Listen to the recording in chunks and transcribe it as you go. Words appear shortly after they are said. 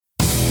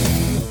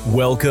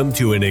Welcome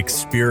to an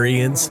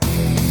experience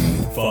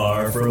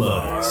far from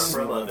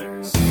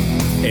others.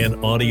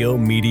 An audio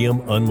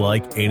medium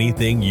unlike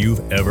anything you've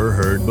ever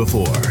heard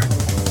before.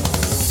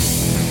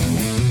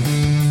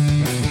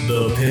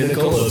 The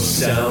pinnacle of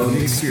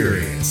sound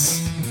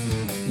experience.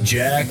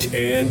 Jacked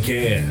and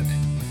Canned.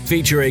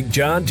 Featuring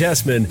John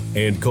Tessman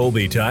and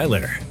Colby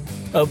Tyler.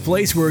 A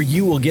place where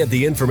you will get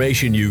the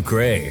information you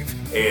crave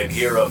and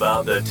hear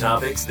about the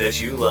topics that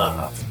you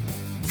love.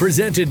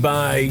 Presented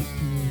by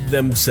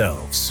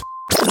themselves.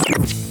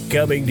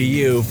 Coming to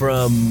you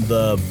from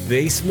the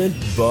basement,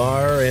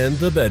 bar, and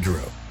the bedroom.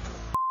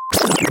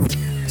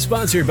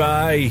 Sponsored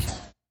by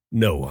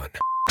no one.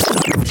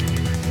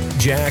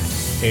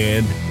 Jacked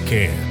and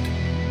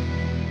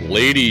Canned.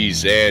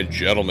 Ladies and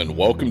gentlemen,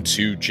 welcome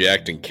to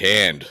Jacked and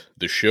Canned,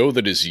 the show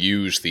that has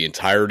used the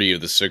entirety of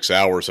the 6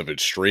 hours of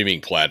its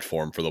streaming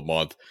platform for the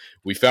month.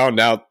 We found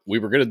out we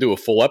were going to do a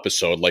full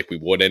episode like we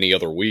would any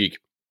other week,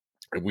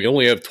 and we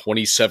only have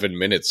 27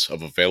 minutes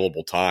of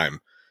available time.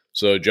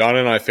 So John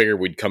and I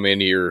figured we'd come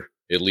in here,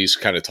 at least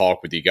kind of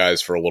talk with you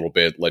guys for a little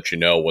bit, let you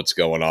know what's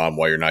going on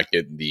while you're not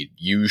getting the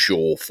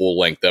usual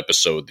full-length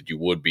episode that you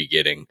would be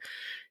getting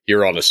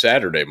here on a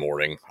Saturday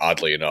morning.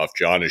 Oddly enough,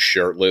 John is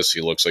shirtless.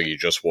 He looks like he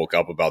just woke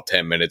up about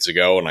 10 minutes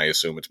ago, and I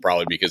assume it's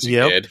probably because he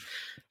did.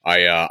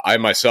 I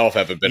myself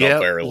haven't been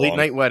up very long. Late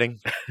night wedding.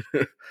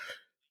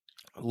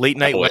 Late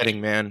night wedding,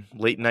 man.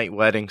 Late night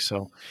wedding.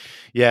 So,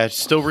 yeah,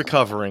 still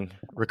recovering.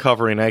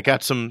 I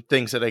got some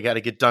things that I got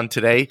to get done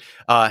today.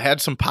 Had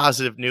some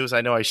positive news.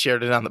 I know I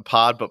shared it on the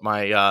pod, but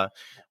my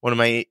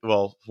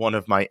one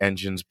of my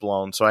engines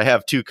blown. So I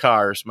have two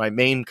cars. My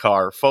main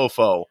car,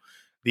 Fofo,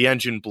 the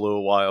engine blew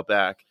a while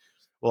back.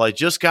 Well, I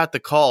just got the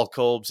call,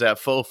 Colbs, that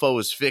Fofo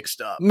is fixed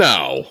up.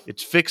 No.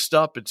 It's fixed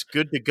up. It's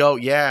good to go.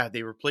 Yeah,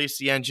 they replaced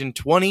the engine.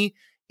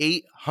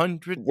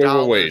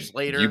 $2,800 Wait.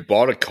 later. You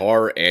bought a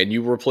car and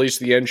you replaced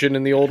the engine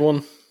in the old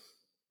one?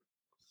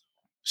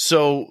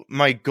 So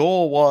my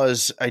goal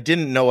was, I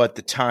didn't know at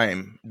the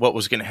time what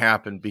was going to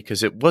happen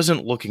because it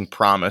wasn't looking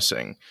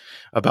promising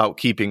about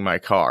keeping my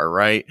car,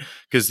 right?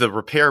 Because the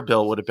repair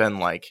bill would have been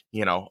like,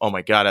 oh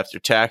my God, after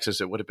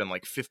taxes, it would have been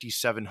like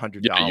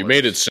 $5,700. Yeah, you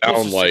made it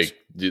sound like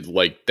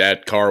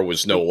that car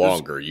was no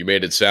longer. You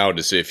made it sound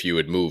as if you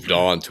had moved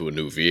on to a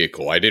new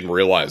vehicle. I didn't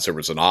realize there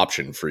was an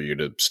option for you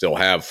to still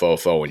have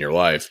Fofo in your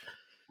life.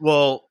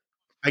 Well,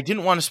 I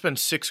didn't want to spend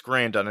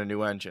 $6,000 on a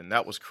new engine.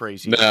 That was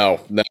crazy. No.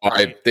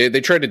 Right.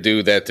 They tried to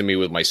do that to me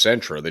with my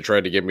Sentra. They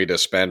tried to get me to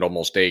spend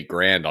almost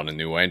 $8,000 on a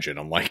new engine.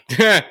 I'm like,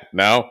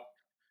 no.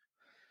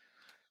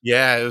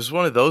 Yeah, it was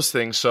one of those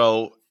things.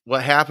 So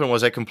what happened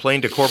was I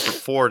complained to Corporate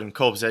Ford and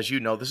Cobes. As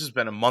you know, this has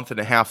been a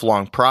 1.5 month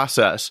long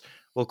process.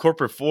 Well,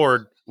 Corporate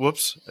Ford,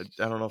 whoops, I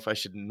don't know if I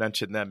should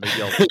mention that.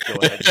 Maybe I'll go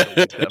ahead and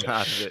leave them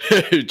out of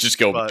it. Just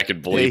go back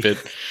and bleep it.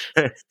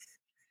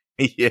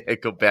 Yeah,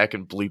 go back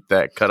and bleep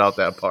that. Cut out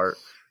that part.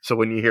 So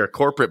when you hear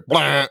corporate,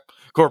 blah,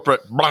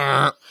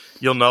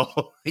 you'll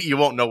know. You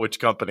won't know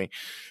which company.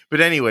 But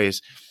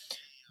anyways,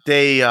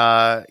 they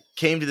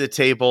came to the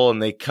table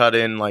and they cut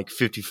in like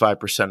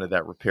 55% of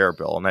that repair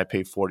bill, and I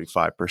paid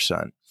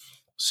 45%.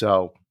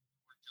 So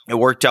it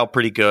worked out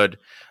pretty good.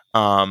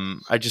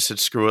 I just said,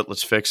 screw it,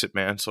 let's fix it,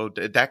 man. So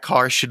that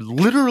car should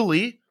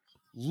literally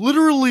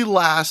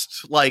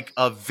last like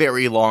a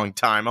very long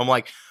time. I'm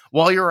like,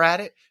 while you're at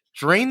it,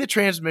 drain the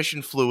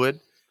transmission fluid,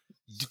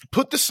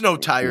 put the snow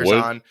tires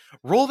on,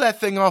 roll that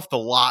thing off the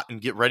lot, and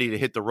get ready to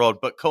hit the road.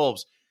 But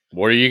Colbs,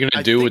 what are you going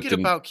to do with the?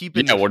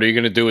 What are you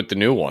going to do with the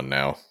new one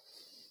now?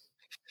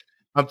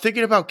 I'm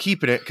thinking about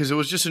keeping it because it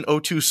was just an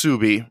O2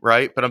 Subi,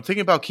 right? But I'm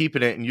thinking about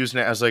keeping it and using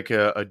it as like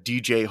a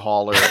DJ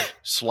hauler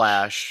 /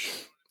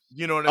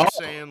 you know what I'm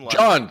saying? Like,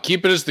 John,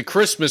 keep it as the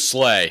Christmas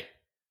sleigh.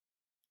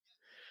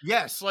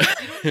 Yes, like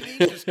you know what I mean?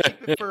 Just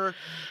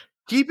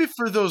keep it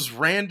for those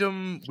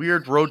random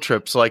weird road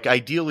trips. Like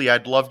ideally,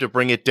 I'd love to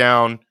bring it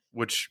down,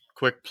 which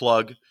quick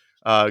plug,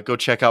 go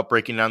check out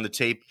Breaking Down the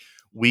Tape.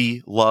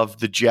 We love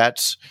the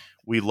Jets.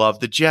 We love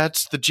the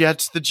Jets, the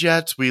Jets, the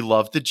Jets. We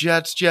love the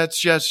Jets,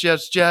 Jets.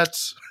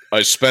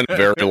 I spent a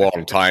very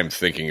long time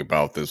thinking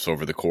about this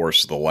over the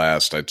course of the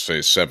last, I'd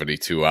say,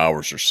 72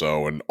 hours or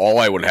so. And all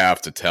I would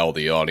have to tell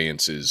the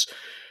audience is,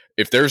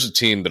 if there's a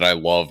team that I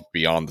love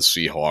beyond the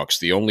Seahawks,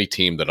 the only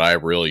team that I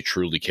really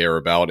truly care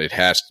about, it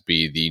has to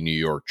be the New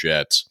York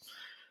Jets.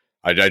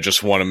 I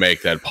just want to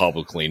make that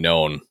publicly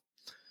known.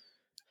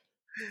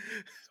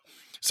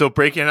 So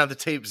Breaking Down the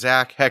Tape,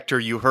 Zach, Hector,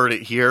 you heard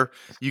it here.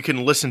 You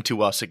can listen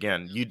to us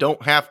again. You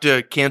don't have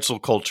to cancel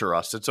culture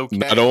us. It's okay.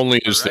 Not only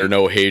is there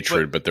no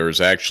hatred, but there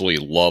is actually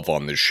love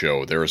on this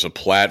show. There is a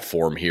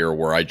platform here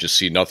where I just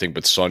see nothing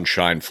but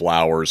sunshine,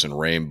 flowers, and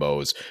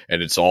rainbows,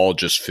 and it's all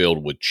just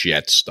filled with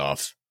Jet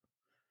stuff.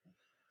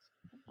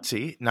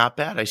 See, not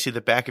bad. I see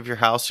the back of your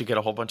house. You get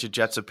a whole bunch of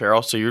Jets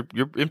apparel, so you're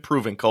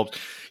improving, Colbs.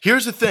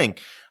 Here's the thing.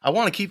 I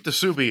want to keep the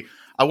Subi.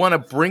 I want to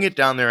bring it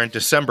down there on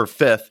December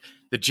 5th.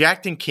 The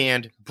Jacked and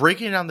Canned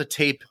Breaking Down the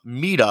Tape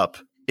meetup.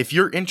 If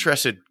you're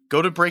interested,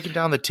 go to Breaking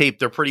Down the Tape.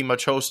 They're pretty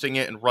much hosting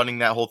it and running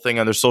that whole thing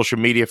on their social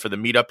media for the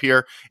meetup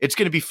here. It's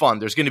going to be fun.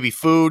 There's going to be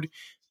food,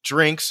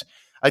 drinks.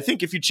 I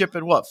think if you chip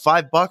in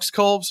 $5,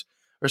 Colbs,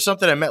 or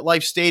something at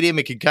MetLife Stadium,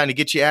 it can kind of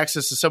get you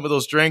access to some of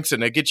those drinks,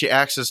 and it get you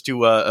access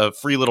to a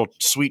free little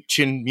sweet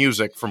chin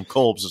music from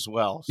Colbs as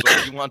well. So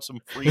if you want some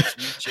free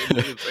sweet chin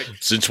music,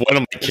 since when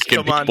am I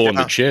kicking people in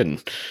the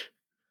chin?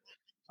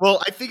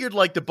 Well, I figured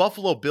like the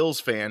Buffalo Bills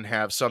fan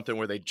have something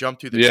where they jump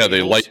through the tables,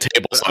 they light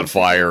tables on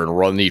fire and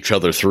run each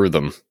other through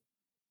them.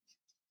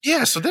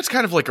 Yeah, so that's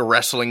kind of like a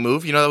wrestling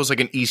move. That was like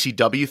an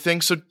ECW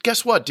thing. So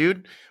guess what,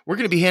 dude? We're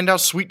going to be handing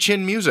out sweet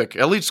chin music.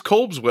 At least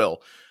Colbs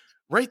will.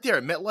 Right there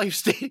at MetLife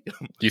Stadium.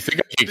 Do you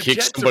think I could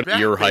kick somebody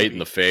your height in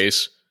the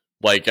face?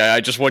 Like, I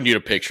just want you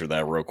to picture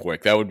that real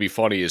quick. That would be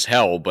funny as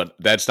hell, but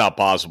that's not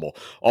possible.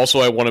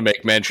 Also, I want to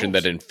make mention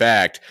that, in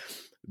fact,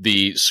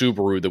 the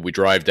Subaru that we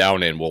drive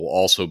down in will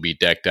also be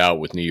decked out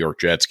with New York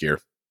Jets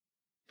gear.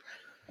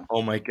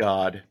 Oh my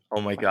god.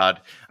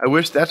 I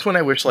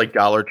wish like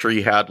Dollar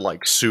Tree had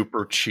like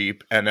super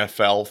cheap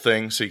NFL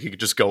things so you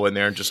could just go in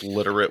there and just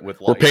litter it with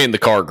like. We're painting the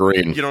car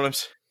green. You know what I'm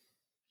saying?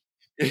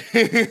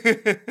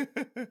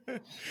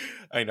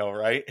 I know,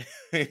 right?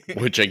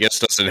 Which I guess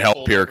doesn't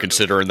help here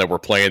considering that we're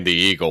playing the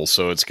Eagles,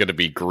 so it's going to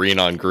be green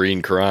on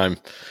green crime.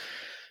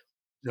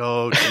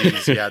 Oh,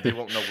 geez. Yeah, they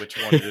won't know which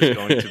one it is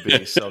going to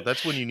be. So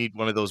that's when you need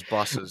one of those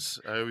buses.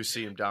 I always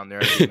see them down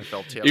there at the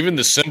NFL tailgate. Even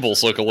the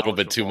symbols look a little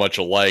bit too much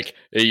alike.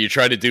 You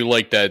try to do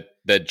like that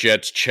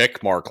Jets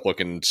check mark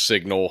looking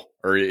signal,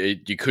 or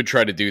you could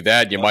try to do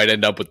that. You might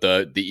end up with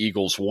the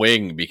Eagles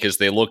wing because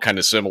they look kind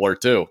of similar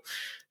too.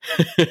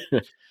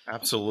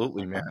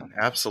 Absolutely, man.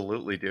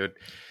 Absolutely, dude.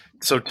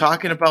 So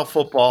talking about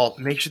football,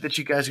 make sure that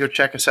you guys go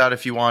check us out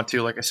if you want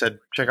to. Like I said,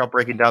 check out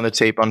Breaking Down the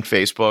Tape on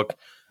Facebook.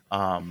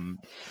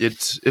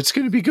 It's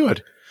going to be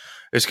good.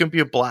 It's going to be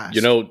a blast.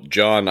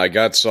 John, I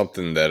got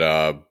something that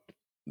I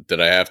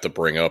have to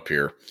bring up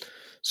here.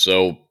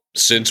 So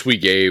since we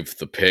gave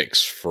the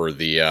picks for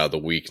the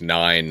Week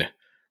 9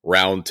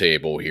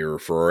 roundtable here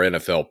for our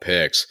NFL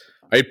picks,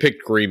 I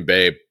picked Green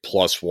Bay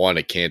 +1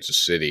 at Kansas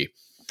City.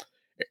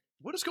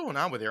 What is going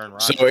on with Aaron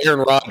Rodgers? So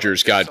Aaron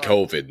Rodgers got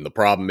COVID, and the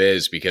problem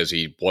is because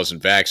he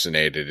wasn't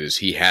vaccinated is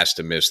he has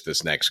to miss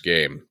this next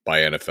game by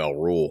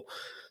NFL rule.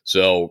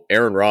 So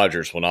Aaron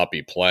Rodgers will not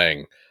be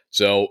playing.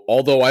 So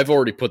although I've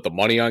already put the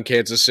money on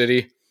Kansas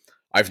City,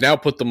 I've now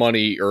put the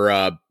money,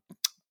 I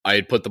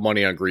had put the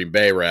money on Green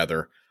Bay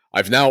rather.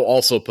 I've now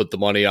also put the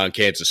money on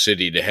Kansas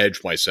City to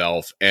hedge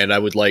myself, and I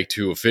would like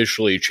to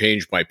officially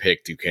change my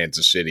pick to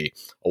Kansas City,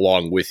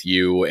 along with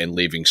you and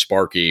leaving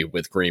Sparky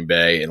with Green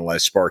Bay,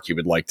 unless Sparky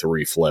would like to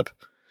reflip.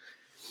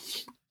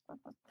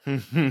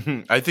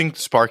 I think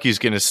Sparky's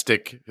going to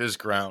stick his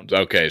ground.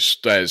 Okay,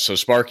 so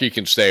Sparky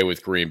can stay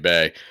with Green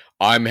Bay.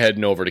 I'm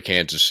heading over to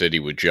Kansas City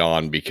with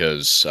John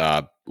because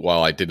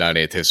while I did not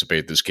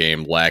anticipate this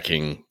game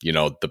lacking,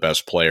 the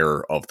best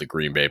player of the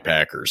Green Bay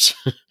Packers.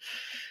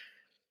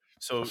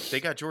 So they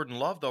got Jordan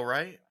Love, though,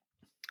 right?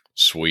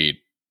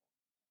 Sweet.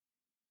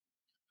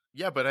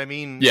 Yeah, but I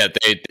mean... Yeah,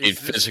 they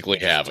physically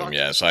have him,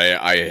 yes.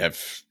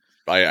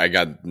 I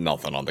got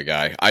nothing on the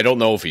guy. I don't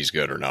know if he's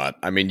good or not.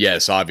 I mean,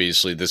 yes,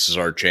 obviously this is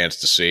our chance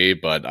to see,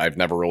 but I've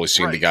never really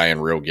seen the guy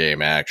in real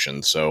game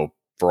action. So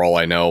for all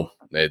I know,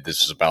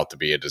 this is about to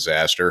be a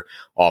disaster.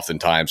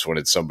 Oftentimes when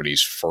it's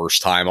somebody's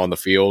first time on the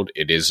field,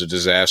 it is a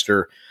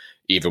disaster.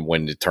 Even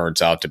when it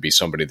turns out to be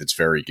somebody that's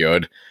very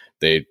good,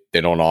 they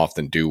don't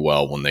often do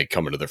well when they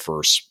come into their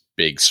first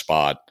big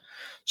spot.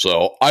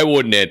 So I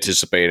wouldn't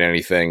anticipate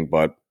anything,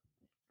 but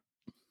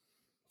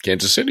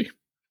Kansas City.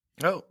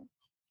 Oh,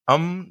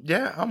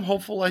 yeah, I'm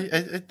hopeful. I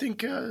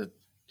think I'm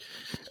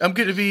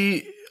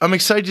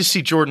excited to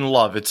see Jordan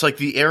Love. It's like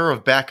the era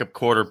of backup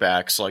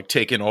quarterbacks like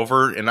taking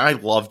over, and I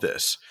love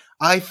this.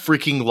 I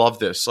freaking love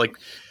this. Like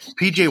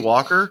PJ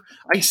Walker,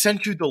 I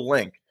sent you the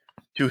link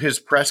to his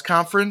press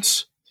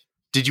conference.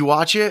 Did you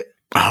watch it?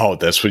 Oh,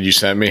 that's what you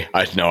sent me?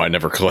 I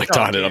never clicked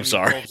on it. I'm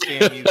sorry.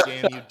 Damn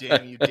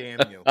you.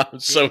 I'm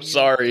so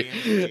sorry.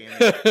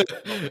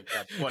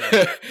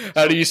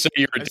 How do you say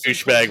you're a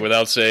douchebag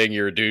without saying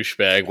you're a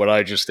douchebag? What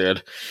I just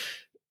did.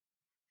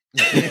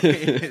 So,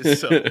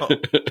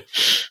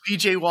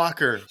 PJ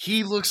Walker,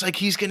 he looks like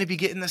he's going to be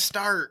getting the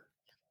start.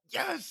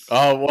 Yes.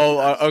 Oh,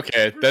 well,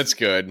 okay. That's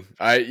good.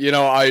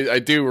 I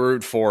do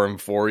root for him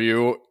for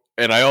you.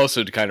 And I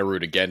also kind of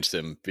root against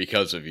him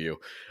because of you.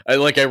 I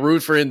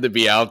root for him to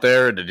be out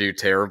there and to do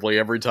terribly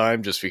every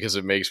time just because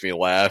it makes me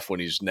laugh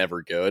when he's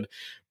never good.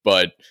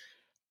 But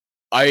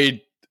if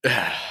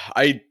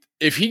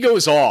he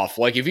goes off,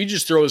 like if he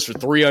just throws for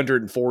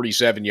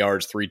 347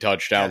 yards, 3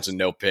 touchdowns and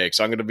no picks,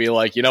 I'm going to be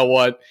like, you know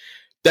what?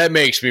 That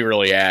makes me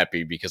really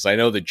happy because I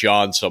know that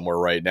John somewhere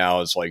right now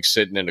is like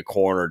sitting in a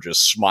corner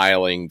just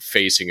smiling,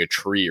 facing a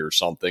tree or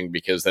something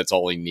because that's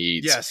all he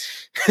needs.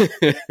 Yes.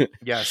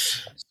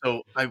 Yes.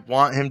 So I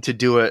want him to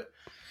do it.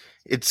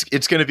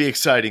 It's going to be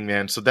exciting,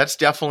 man. So that's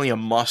definitely a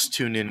must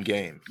tune in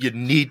game. You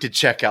need to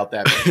check out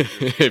that.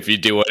 If you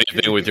do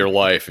anything with your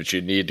life,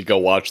 you need to go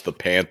watch the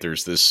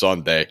Panthers this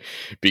Sunday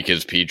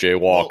because PJ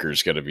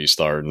Walker's going to be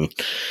starting.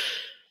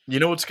 You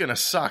know what's going to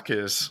suck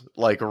is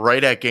like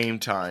right at game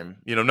time,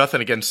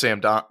 nothing against Sam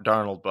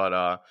Darnold,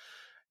 but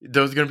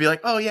they're going to be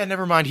like, oh, yeah,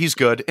 never mind. He's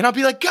good. And I'll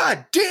be like,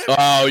 God damn it.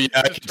 Oh, yeah,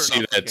 I Just can turn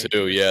see off the that game.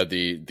 too. Yeah,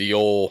 the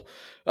old,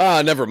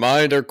 never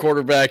mind, our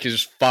quarterback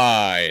is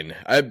fine.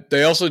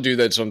 They also do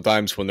that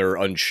sometimes when they're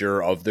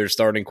unsure of their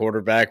starting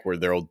quarterback, where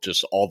they'll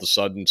just all of a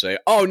sudden say,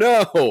 oh,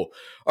 no,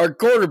 our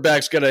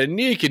quarterback's got a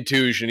knee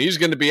contusion. He's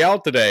going to be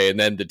out today. And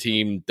then the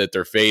team that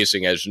they're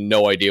facing has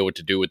no idea what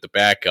to do with the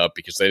backup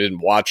because they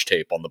didn't watch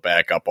tape on the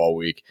backup all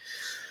week.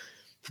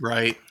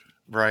 Right.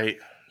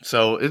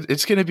 So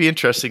it's going to be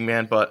interesting,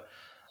 man, but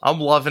I'm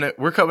loving it.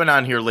 We're coming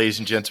on here, ladies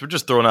and gents. We're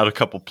just throwing out a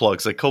couple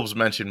plugs. Like Colb's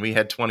mentioned, we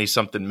had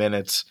 20-something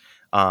minutes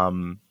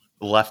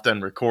left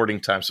on recording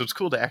time, so it's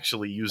cool to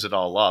actually use it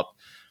all up.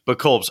 But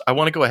Colb's, I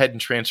want to go ahead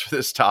and transfer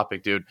this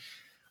topic, dude.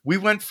 We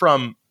went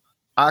from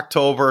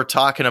October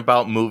talking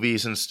about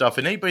movies and stuff,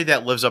 and anybody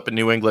that lives up in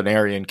New England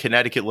area and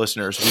Connecticut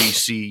listeners, we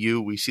see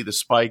you. We see the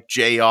Spike,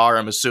 JR,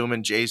 I'm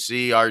assuming,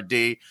 JC,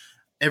 RD,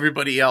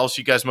 everybody else.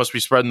 You guys must be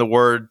spreading the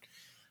word,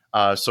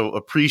 so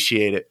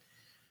appreciate it.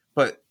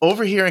 But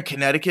over here in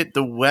Connecticut,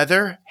 the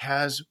weather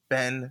has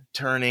been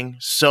turning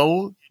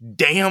so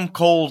damn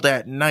cold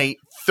at night.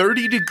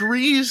 30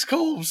 degrees,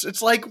 Colbs.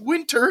 It's like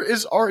winter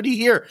is already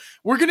here.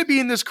 We're going to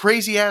be in this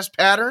crazy ass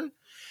pattern.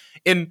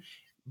 And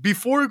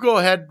before we go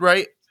ahead,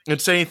 right,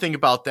 and say anything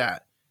about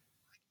that,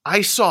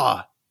 I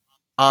saw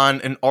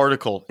on an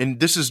article, and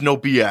this is no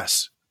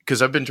BS,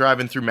 because I've been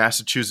driving through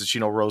Massachusetts.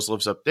 You know, Rose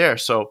lives up there.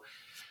 So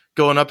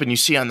going up and you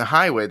see on the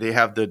highway, they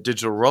have the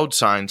digital road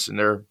signs, and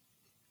they're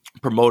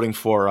promoting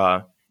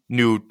for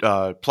new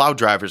plow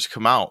drivers to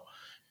come out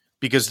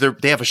because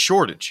they have a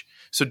shortage.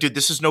 So, dude,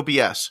 this is no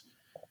BS.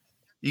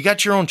 You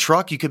got your own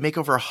truck, you could make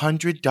over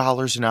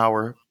 $100 an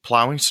hour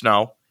plowing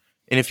snow.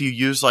 And if you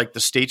use like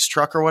the state's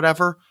truck or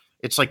whatever,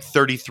 it's like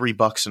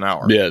 $33 an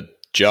hour. Yeah,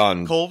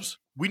 John. Colbs,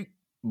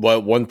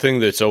 Well, one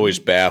thing that's always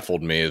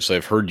baffled me is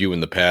I've heard you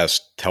in the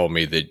past tell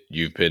me that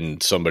you've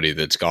been somebody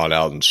that's gone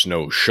out and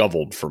snow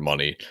shoveled for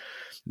money.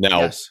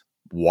 Now, yes.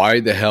 Why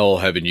the hell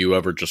haven't you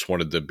ever just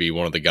wanted to be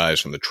one of the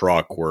guys in the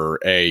truck where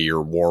A,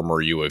 you're warmer,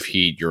 you have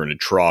heat, you're in a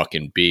truck,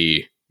 and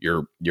B,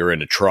 you're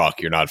in a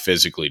truck, you're not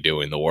physically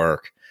doing the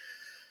work?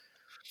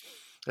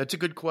 That's a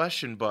good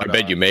question, but I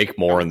bet you make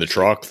more in the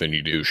truck than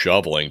you do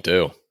shoveling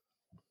too.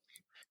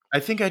 I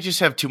think I just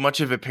have too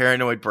much of a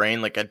paranoid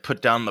brain. Like I'd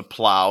put down the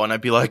plow and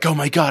I'd be like, oh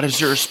my God, is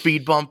there a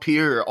speed bump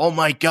here? Oh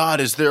my God,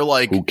 is there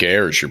like... Who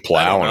cares? You're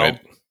plowing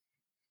it.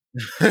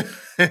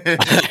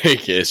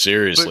 Yeah,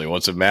 seriously,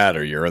 what's it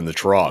matter? You're in the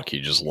truck. You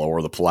just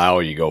lower the plow,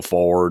 you go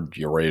forward,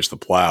 you raise the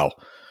plow.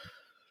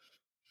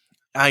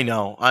 I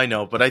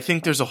know, but I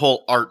think there's a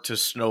whole art to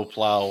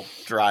snowplow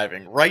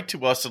driving. Write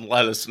to us and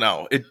let us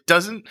know. It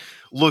doesn't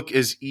look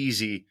as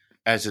easy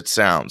as it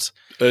sounds.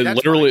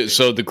 Literally,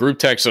 so the group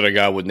text that I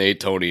got with Nate,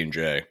 Tony, and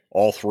Jay,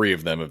 all three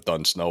of them have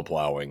done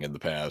snowplowing in the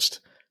past.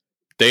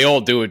 They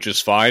all do it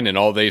just fine, and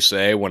all they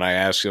say when I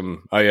ask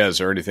them, oh yeah, is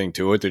there anything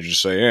to it? They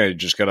just say, yeah, you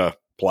just gotta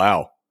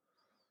plow.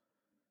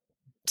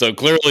 So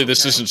clearly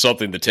this isn't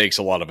something that takes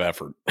a lot of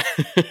effort.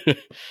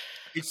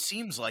 It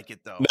seems like it,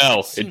 though.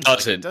 No, it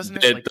doesn't.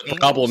 The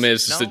problem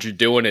is that you're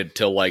doing it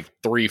till like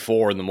 3,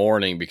 4 in the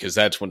morning because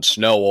that's when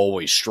snow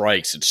always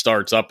strikes. It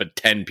starts up at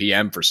 10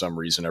 p.m. for some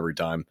reason every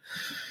time.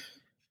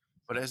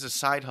 But as a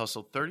side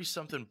hustle,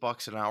 $30-something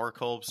an hour,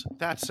 Colbs,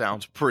 that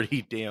sounds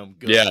pretty damn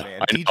good, yeah,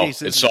 man. I know.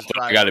 It's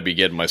something I got to be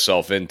getting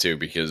myself into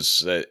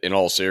because in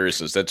all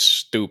seriousness, that's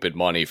stupid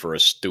money for a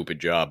stupid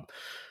job.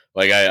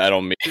 Like I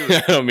don't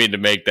mean to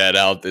make that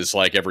out as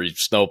like every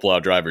snowplow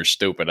driver is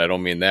stupid. I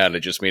don't mean that. I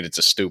just mean it's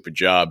a stupid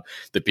job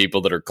that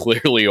people that are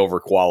clearly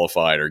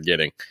overqualified are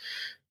getting.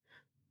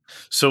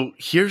 So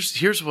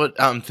here's what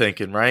I'm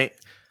thinking, right?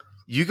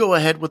 You go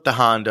ahead with the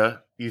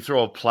Honda, you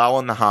throw a plow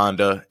on the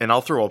Honda, and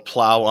I'll throw a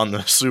plow on the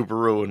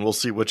Subaru, and we'll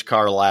see which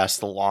car lasts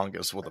the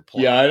longest with a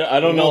plow. Yeah, I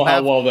don't know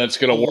how well that's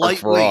going to work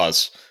for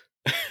us.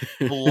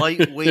 A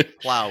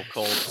lightweight plow,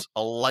 Colts.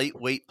 A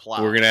lightweight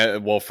plow. We're gonna.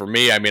 Well, for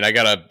me, I mean, I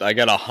got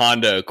a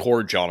Honda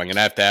Accord, John. I'm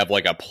gonna have to have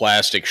like a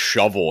plastic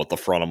shovel at the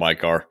front of my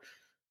car.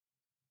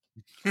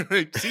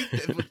 See,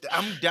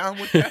 I'm down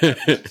with that.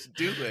 Let's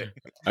do it.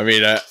 I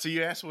mean, so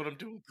you asked what I'm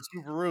doing with the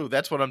Subaru.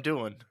 That's what I'm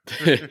doing.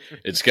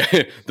 It's got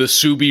the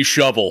Subi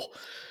shovel.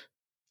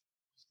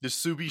 The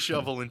Subi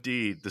shovel,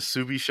 indeed. The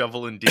Subi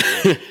shovel, indeed.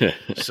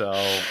 So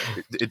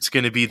it's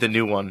going to be the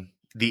new one,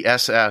 the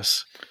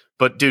SS.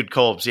 But dude,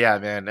 Colbs, yeah,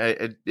 man.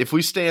 If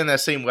we stay in that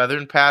same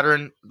weather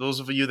pattern, those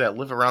of you that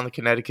live around the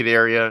Connecticut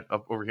area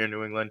up over here in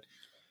New England,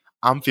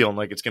 I'm feeling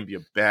like it's going to be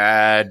a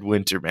bad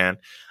winter, man.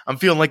 I'm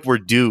feeling like we're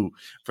due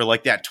for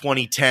like that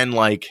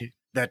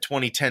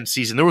 2010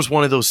 season. There was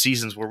one of those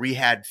seasons where we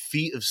had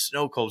feet of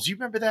snow, Colbs. You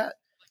remember that?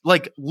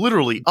 Like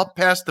literally up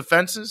past the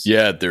fences?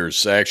 Yeah,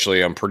 there's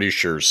actually, I'm pretty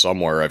sure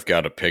somewhere I've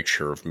got a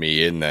picture of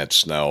me in that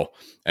snow.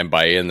 And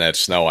by in that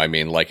snow, I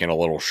mean like in a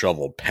little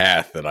shoveled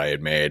path that I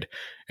had made.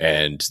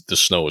 And the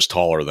snow is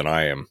taller than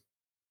I am.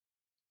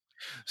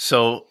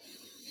 So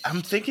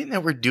I'm thinking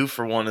that we're due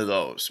for one of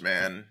those,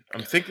 man.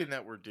 I'm thinking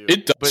that we're due.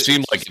 It does But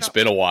seem like just it's not-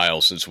 been a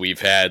while since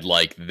we've had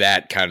like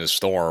that kind of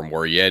storm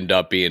where you end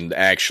up being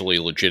actually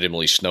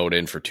legitimately snowed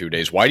in for 2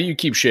 days. Why do you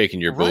keep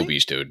shaking your Right?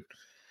 boobies, dude?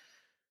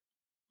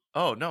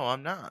 Oh, no,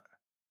 I'm not.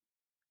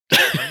 I'm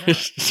not. It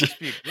must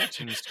be a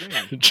glitch in the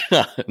screen.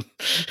 John,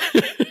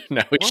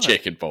 now he's What?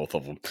 shaking both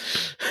of them.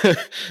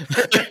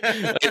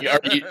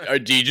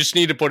 Do you just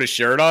need to put a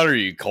shirt on? Or are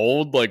you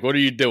cold? Like, what are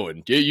you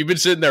doing? You've been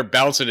sitting there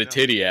bouncing a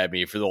titty at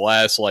me for the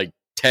last like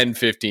 10,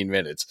 15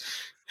 minutes.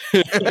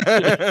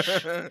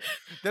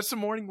 That's the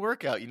morning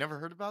workout. You never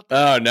heard about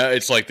that? Oh, no,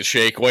 it's like the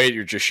shake weight.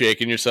 You're just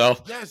shaking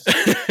yourself. Yes.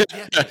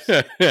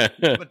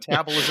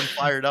 Metabolism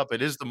fired up.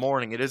 It is the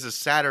morning. It is a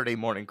Saturday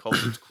morning, Cole.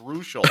 It's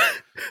crucial.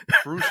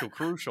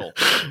 Crucial.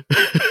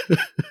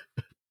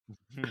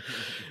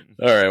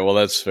 All right, well,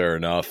 that's fair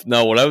enough.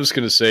 No, what I was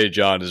going to say,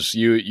 John, is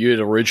you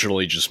had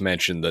originally just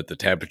mentioned that the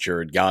temperature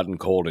had gotten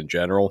cold in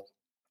general.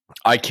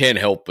 I can't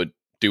help but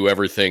do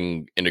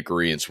everything in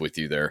agreement with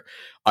you there.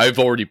 I've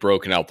already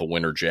broken out the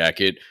winter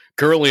jacket.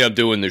 Currently, I'm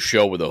doing the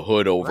show with a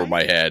hood over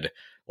my head,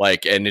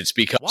 and it's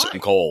because Why?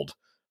 I'm cold.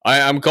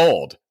 I'm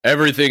cold.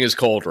 Everything is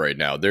cold right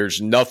now. There's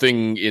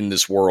nothing in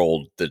this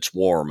world that's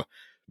warm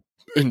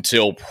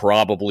until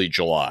probably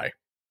July.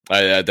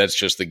 That's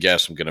just the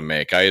guess I'm going to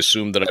make. I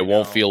assume that I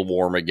won't feel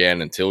warm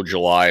again until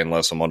July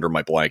unless I'm under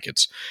my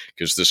blankets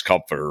because this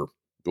comforter,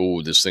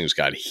 this thing's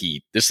got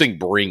heat. This thing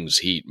brings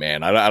heat,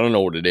 man. I don't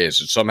know what it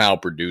is. It somehow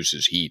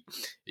produces heat.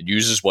 It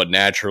uses what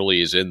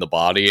naturally is in the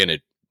body and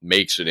it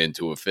makes it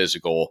into a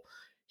physical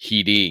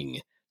heating.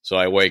 So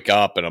I wake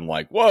up and I'm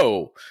like,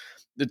 whoa,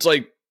 it's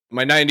like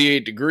my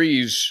 98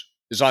 degrees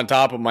is on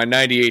top of my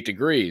 98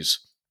 degrees.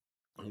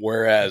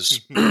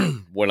 Whereas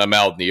when I'm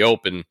out in the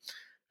open,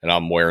 and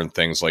I'm wearing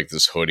things like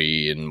this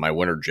hoodie and my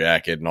winter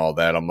jacket and all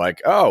that, I'm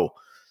like, oh,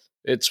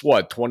 it's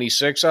what,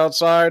 26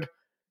 outside?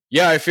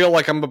 Yeah, I feel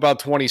like I'm about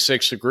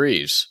 26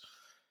 degrees.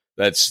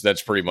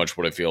 That's pretty much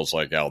what it feels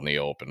like out in the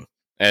open.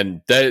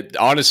 And that,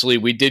 honestly,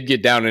 we did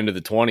get down into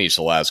the 20s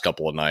the last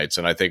couple of nights,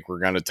 and I think we're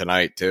going to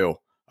tonight too.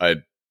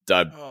 I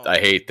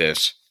hate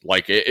this.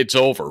 Like, it's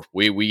over.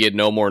 We get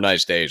no more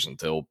nice days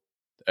until,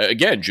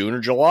 again, June or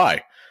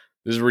July.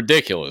 This is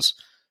ridiculous.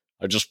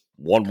 I just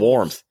want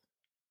warmth.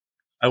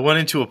 I went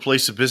into a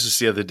place of business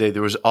the other day.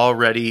 There was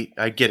already,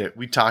 I get it.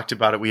 We talked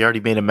about it. We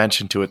already made a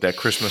mention to it that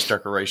Christmas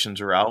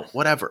decorations are out,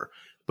 whatever.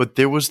 But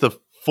there was the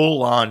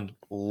full on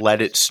Let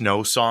It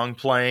Snow song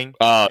playing.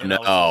 Oh, and no.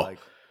 like,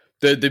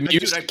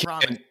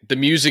 The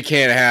music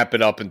can't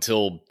happen up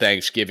until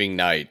Thanksgiving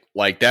night.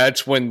 Like,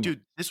 that's when.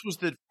 Dude, this was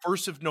the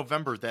 1st of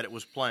November that it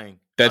was playing.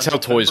 That's how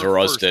Toys R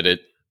Us did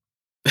it.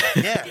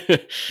 Yeah.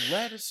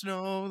 Let it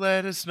snow,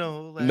 let it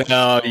snow, let it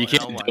No, snow. you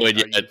can't do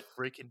it yet.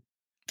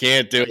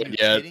 Can't do it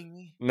yet.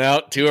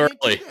 No, too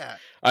early.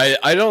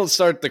 I don't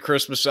start the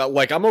Christmas out.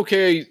 Like, I'm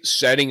okay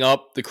setting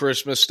up the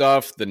Christmas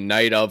stuff the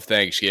night of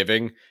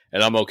Thanksgiving,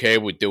 and I'm okay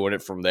with doing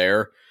it from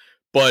there.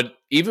 But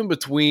even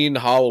between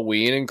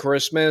Halloween and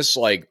Christmas,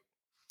 like,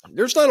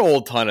 there's not a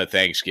whole ton of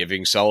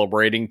Thanksgiving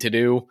celebrating to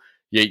do.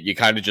 You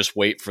kind of just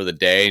wait for the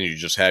day, and you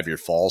just have your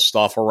fall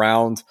stuff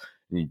around.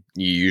 And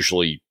you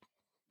usually,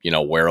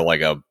 wear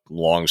like a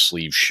long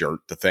sleeve shirt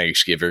to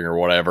Thanksgiving or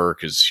whatever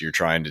because you're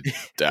trying to.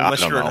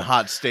 Unless you're in a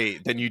hot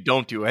state, then you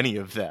don't do any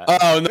of that.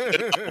 Oh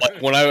no!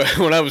 Like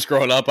when I was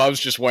growing up, I was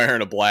just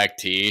wearing a black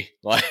tee.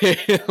 Like,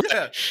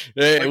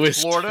 it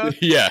was Florida.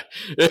 Yeah,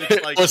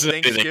 It's like it wasn't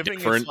Thanksgiving. anything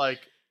different. It's like,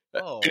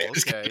 oh, It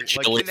was okay. kinda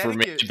chilly Like for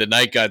me. Connecticut, The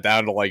night got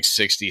down to like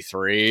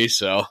 63.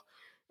 So,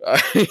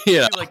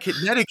 like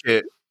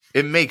Connecticut,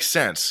 it makes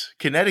sense.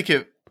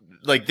 Connecticut,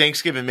 like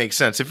Thanksgiving makes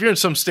sense. If you're in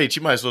some states,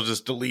 you might as well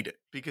just delete it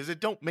because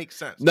it don't make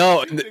sense.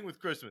 No, Same thing with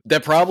Christmas.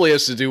 That probably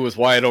has to do with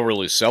why I don't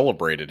really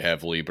celebrate it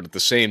heavily. But at the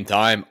same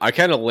time, I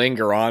kind of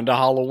linger on to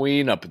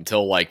Halloween up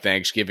until like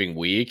Thanksgiving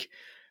week.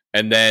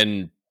 And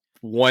then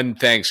when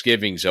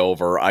Thanksgiving's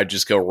over, I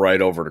just go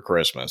right over to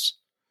Christmas.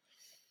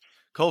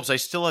 Colbs, I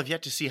still have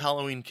yet to see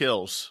Halloween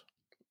Kills.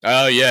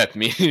 Oh, yeah,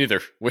 me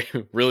neither.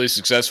 Really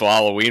successful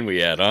Halloween we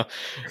had, huh?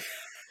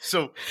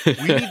 So we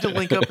need to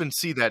link up and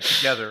see that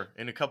together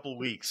in a couple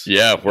weeks.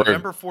 Yeah,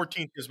 November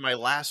 14th is my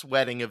last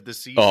wedding of the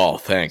season. Oh,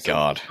 thank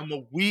God. I'm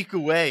a week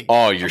away.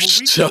 Oh, you're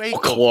so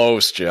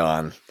close,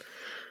 John.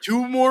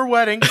 2 more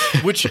weddings,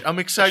 which I'm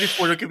excited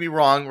for. Don't get me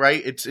wrong,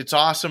 right? It's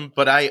awesome,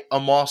 but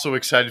I'm also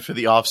excited for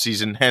the off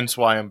season. Hence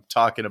why I'm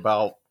talking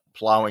about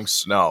plowing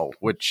snow,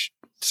 which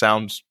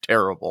sounds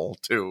terrible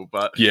too.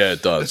 But yeah,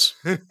 it does.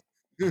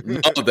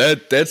 No,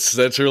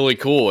 that's really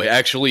cool.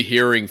 Actually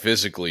hearing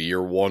physically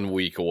you're 1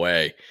 week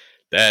away.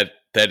 That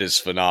is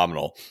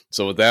phenomenal.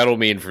 So what that'll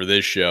mean for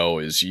this show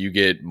is you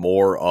get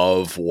more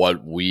of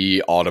what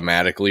we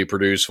automatically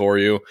produce for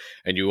you.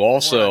 And you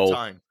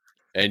also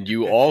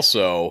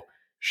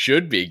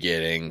should be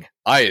getting,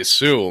 I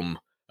assume,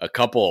 a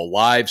couple of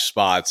live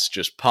spots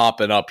just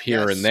popping up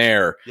here and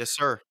there. Yes,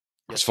 sir.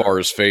 As far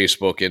as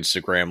Facebook,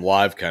 Instagram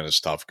live kind of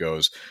stuff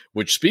goes.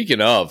 Which, speaking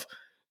of,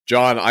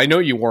 John, I know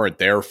you weren't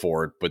there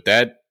for it, but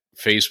that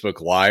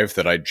Facebook Live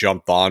that I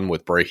jumped on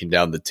with breaking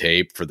down the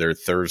tape for their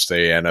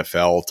Thursday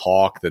NFL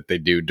talk that they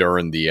do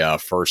during the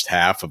first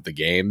half of the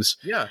games.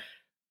 Yeah.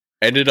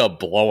 Ended up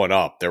blowing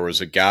up. There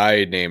was a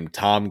guy named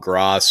Tom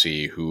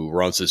Grassi who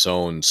runs his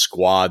own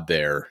squad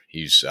there.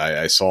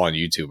 I saw on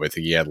YouTube, I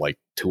think he had like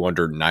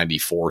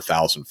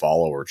 294,000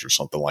 followers or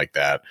something like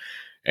that.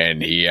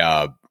 And he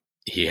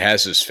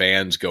has his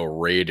fans go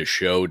raid a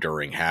show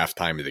during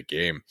halftime of the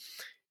game.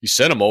 He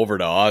sent him over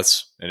to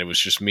us, and it was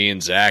just me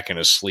and Zach and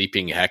a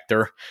sleeping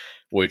Hector,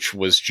 which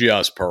was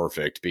just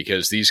perfect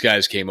because these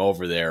guys came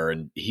over there,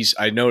 and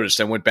I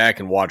noticed, I went back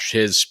and watched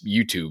his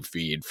YouTube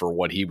feed for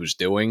what he was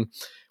doing.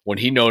 When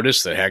he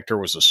noticed that Hector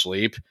was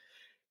asleep,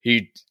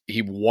 he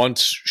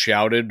once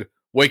shouted,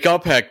 "Wake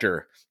up,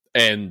 Hector."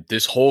 And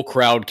this whole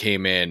crowd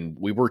came in.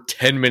 We were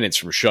 10 minutes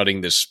from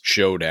shutting this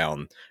show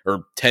down,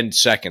 or 10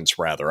 seconds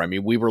rather. I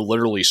mean, we were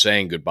literally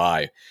saying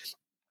goodbye.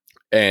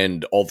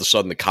 And all of a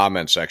sudden the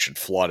comment section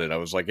flooded. I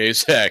was like, "Hey,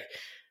 Zach,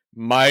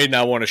 might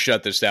not want to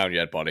shut this down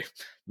yet, buddy.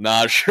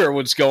 Not sure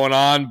what's going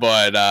on,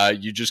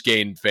 but you just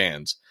gained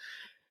fans."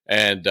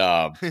 And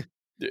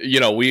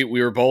we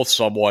were both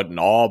somewhat in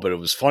awe, but it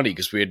was funny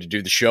because we had to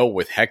do the show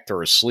with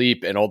Hector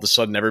asleep, and all of a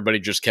sudden everybody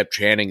just kept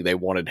chanting they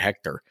wanted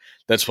Hector.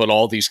 That's what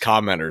all these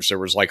commenters, there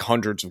was like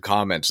hundreds of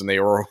comments, and they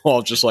were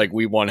all just like,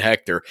 "We want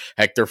Hector,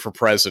 Hector for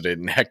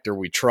president, and Hector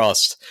we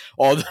trust,"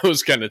 all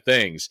those kind of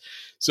things.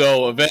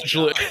 So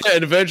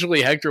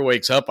eventually Hector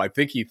wakes up. I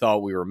think he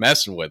thought we were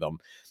messing with him.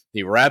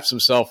 He wraps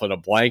himself in a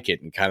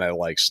blanket and kind of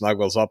like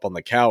snuggles up on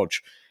the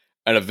couch.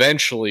 And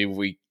eventually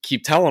we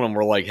keep telling him,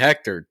 we're like,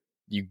 "Hector,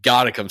 you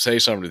got to come say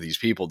something to these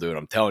people, dude.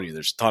 I'm telling you,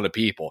 there's a ton of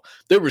people."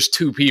 There was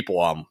 2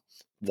 people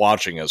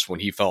watching us when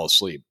he fell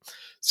asleep.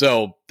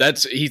 So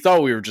he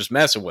thought we were just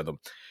messing with him.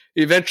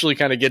 He eventually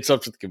kind of gets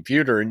up to the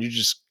computer, and you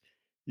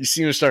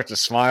see him start to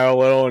smile a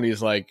little, and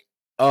he's like,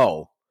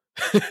 "Oh,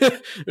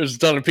 there's a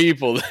ton of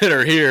people that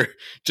are here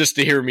just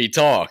to hear me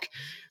talk."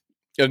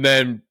 And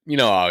then, you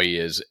know how he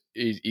is.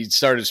 He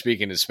started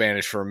speaking in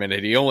Spanish for a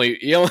minute. He only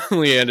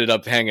ended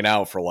up hanging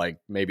out for like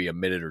maybe a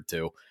minute or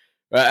two.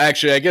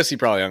 Actually, I guess he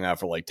probably hung out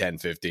for like 10,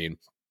 15.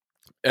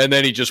 And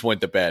then he just went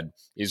to bed.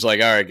 He's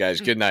like, "All right,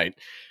 guys, good night."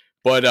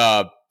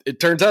 But it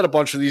turns out a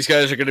bunch of these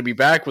guys are going to be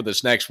back with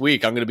us next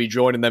week. I'm going to be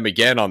joining them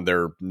again on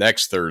their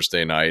next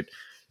Thursday night.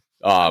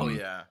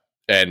 Yeah.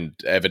 And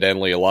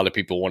evidently a lot of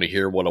people want to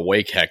hear what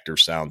Awake Hector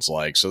sounds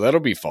like. So that'll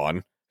be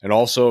fun. And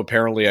also,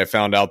 apparently, I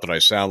found out that I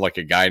sound like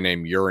a guy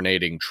named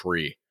Urinating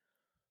Tree.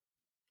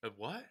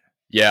 What?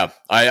 Yeah,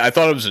 I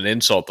thought it was an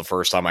insult the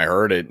first time I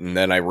heard it, and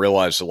then I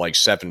realized that like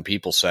 7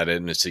 people said it,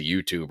 and it's a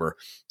YouTuber.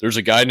 There's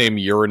a guy named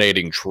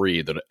Urinating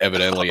Tree that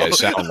evidently I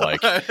sound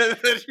like.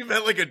 You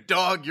meant like a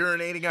dog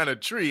urinating on a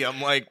tree.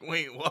 I'm like,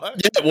 wait, what?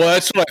 Yeah, well,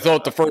 that's what I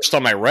thought the first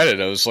time I read it.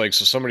 I was like,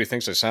 so somebody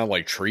thinks I sound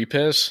like tree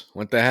piss?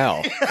 What the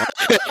hell?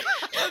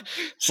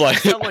 It's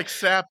like, you sound like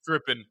sap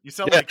dripping. You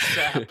sound like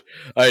sap.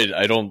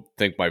 I don't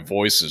think my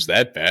voice is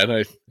that bad.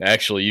 I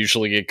actually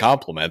usually get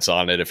compliments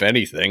on it, if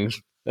anything.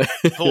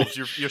 Holmes,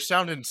 you're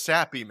sounding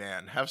sappy,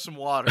 man. Have some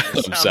water.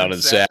 I'm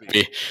sounding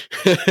sappy.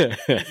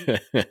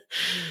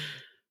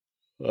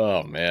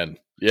 Oh, man.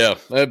 Yeah.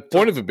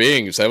 Point of it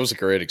being is that was a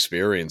great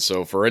experience.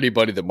 So for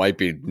anybody that might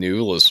be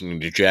new listening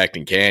to Jacked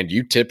and Canned,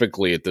 you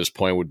typically at this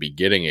point would be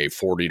getting a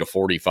 40 to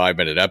 45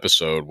 minute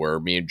episode where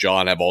me and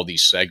John have all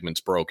these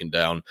segments broken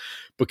down.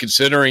 But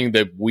considering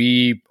that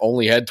we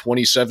only had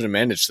 27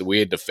 minutes that we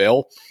had to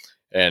fill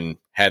and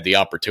had the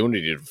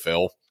opportunity to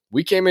fill,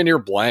 we came in here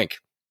blank.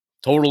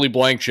 Totally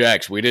blank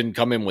checks. We didn't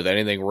come in with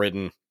anything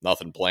written,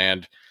 nothing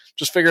planned.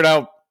 Just figured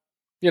out,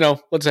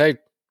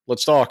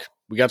 let's talk.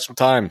 We got some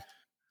time.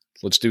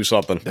 Let's do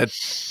something.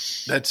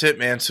 That's it,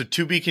 man. So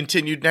to be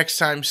continued next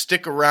time.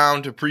 Stick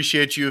around.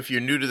 Appreciate you. If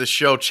you're new to the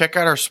show, check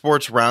out our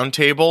sports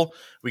roundtable.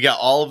 We got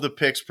all of the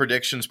picks,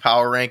 predictions,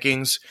 power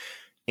rankings,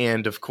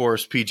 and of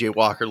course, PJ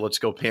Walker, Let's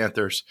Go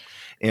Panthers,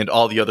 and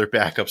all the other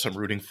backups. I'm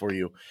rooting for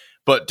you.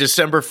 But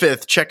December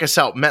 5th, check us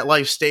out,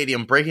 MetLife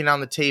Stadium, breaking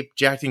down the tape,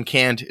 Jacked and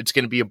Canned. It's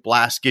going to be a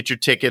blast. Get your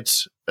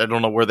tickets. I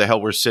don't know where the hell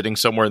we're sitting,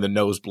 somewhere in the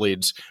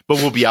nosebleeds, but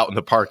we'll be out in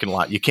the parking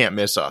lot. You can't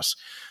miss us.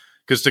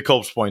 Because to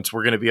Cope's points,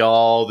 we're going to be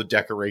all the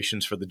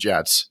decorations for the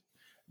Jets,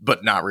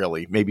 but not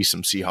really. Maybe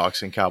some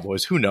Seahawks and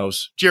Cowboys. Who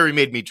knows? Jerry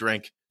made me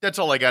drink. That's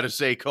all I got to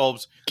say,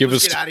 Copes.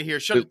 Let's get out of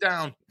here. Shut it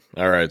down.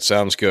 All right,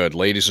 sounds good.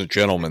 Ladies and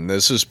gentlemen,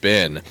 this has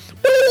been...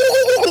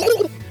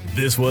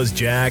 This was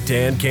Jacked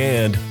and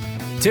Canned.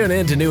 Tune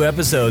in to new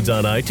episodes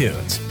on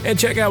iTunes and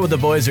check out what the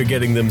boys are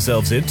getting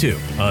themselves into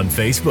on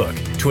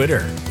Facebook,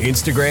 Twitter,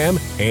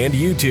 Instagram, and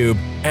YouTube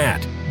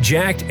at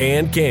Jacked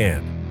and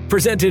Canned.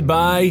 Presented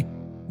by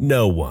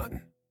no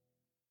one.